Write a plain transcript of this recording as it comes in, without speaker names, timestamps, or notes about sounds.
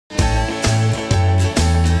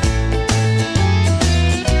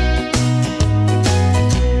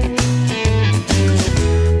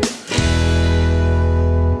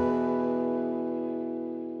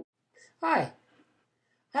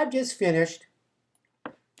just finished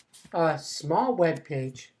a small web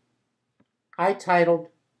page I titled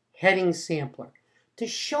Heading Sampler to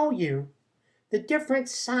show you the different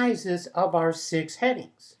sizes of our 6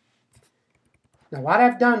 headings. Now what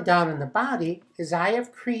I've done down in the body is I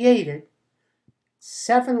have created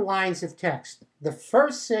 7 lines of text. The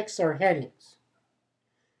first 6 are headings.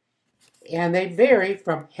 And they vary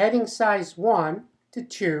from heading size 1 to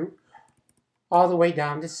 2 all the way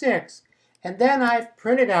down to 6. And then I've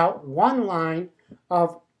printed out 1 line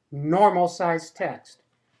of normal size text.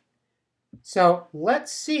 So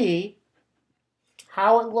let's see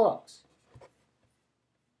how it looks.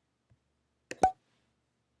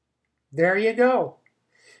 There you go.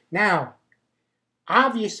 Now,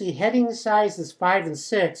 obviously heading sizes 5 and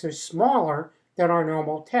 6 are smaller than our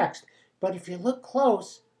normal text. But if you look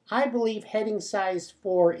close, I believe heading size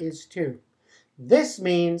 4 is too. This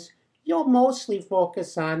means you'll mostly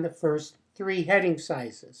focus on the first 3 heading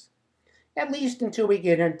sizes, at least until we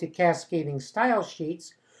get into cascading style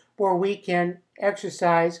sheets where we can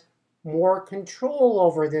exercise more control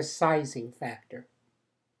over this sizing factor.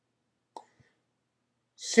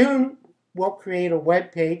 Soon we'll create a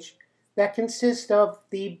web page that consists of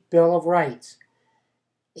the Bill of Rights,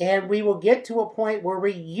 and we will get to a point where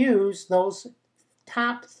we use those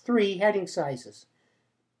top 3 heading sizes.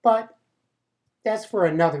 But that's for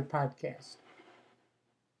another podcast.